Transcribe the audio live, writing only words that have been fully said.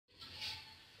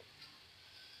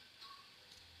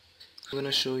I'm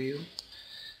gonna show you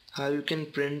how you can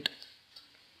print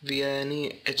via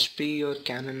any HP or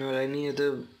Canon or any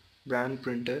other brand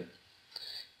printer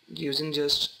using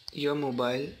just your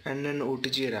mobile and an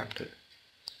OTG adapter.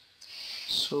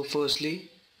 So firstly,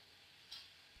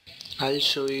 I'll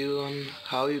show you on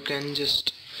how you can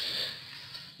just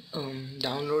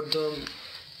download the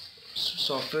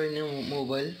software in your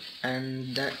mobile,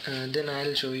 and then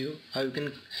I'll show you how you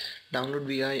can download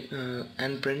VI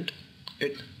and print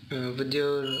it with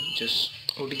your just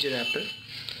OTG adapter.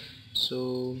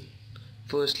 So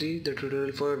firstly, the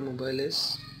tutorial for mobile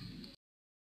is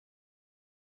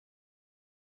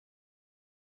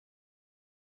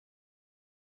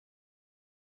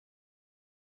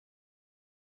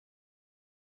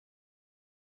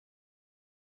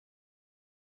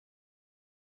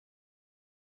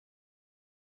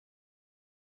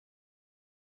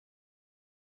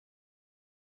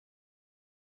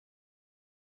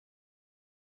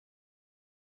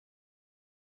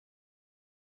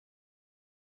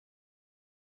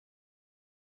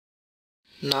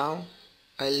now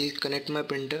I'll connect my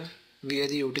printer via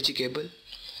the OTG cable.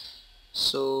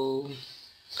 So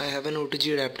I have an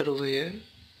OTG adapter over here.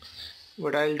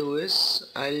 What I'll do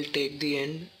is I'll take the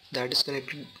end that is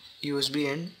connected USB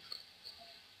end,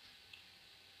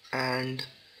 and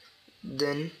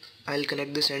then I'll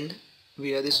connect this end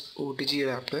via this OTG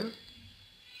adapter.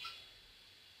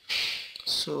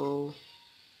 So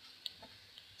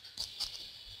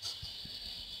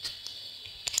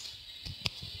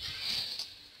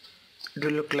it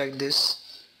will look like this,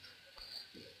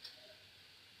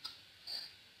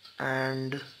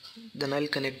 and then I'll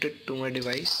connect it to my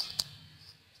device.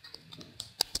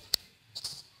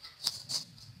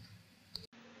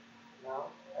 Now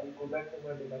I'll go back to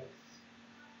my device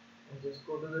and just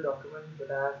go to the document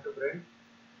that I have to print.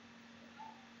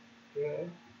 Okay,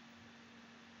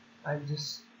 I'll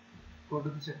just go to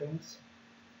the settings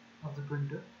of the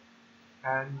printer,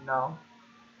 and now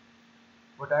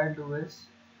what I'll do is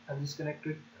I'll just connect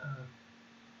it.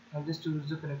 I'll just choose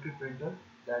the connected printer,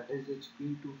 that is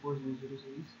HP 2400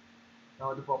 series.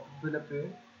 Now the pop-up will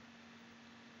appear.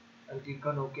 I'll click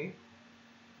on OK,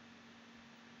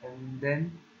 and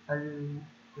then I'll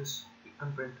just click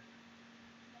on print,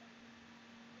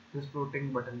 this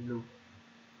floating button blue.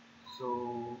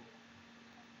 So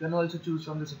you can also choose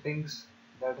from the settings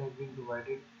that have been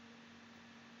provided,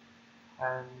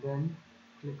 and then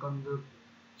click on the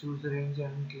choose the range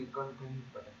and click on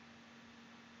print button.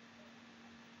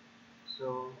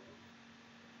 So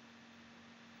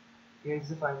here's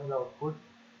the final output,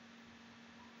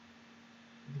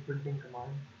 the printing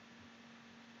command.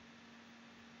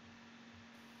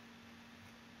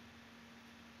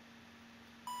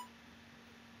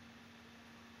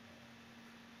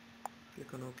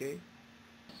 Click on OK.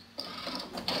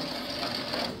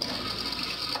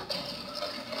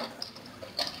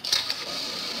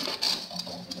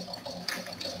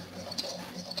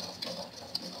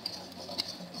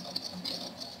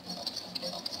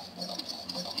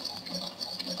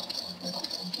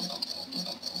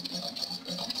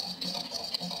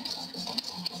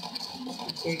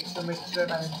 It takes some extra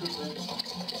time to print,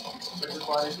 but the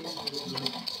quality is really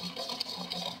good.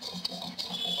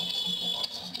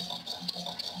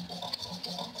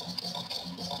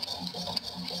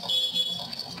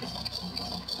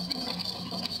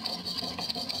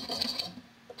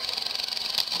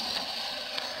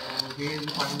 Here's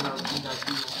the final output that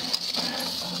we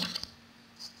want.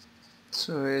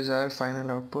 So here's our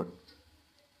final output,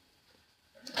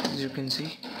 as you can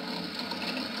see.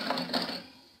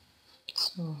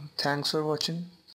 So thanks for watching.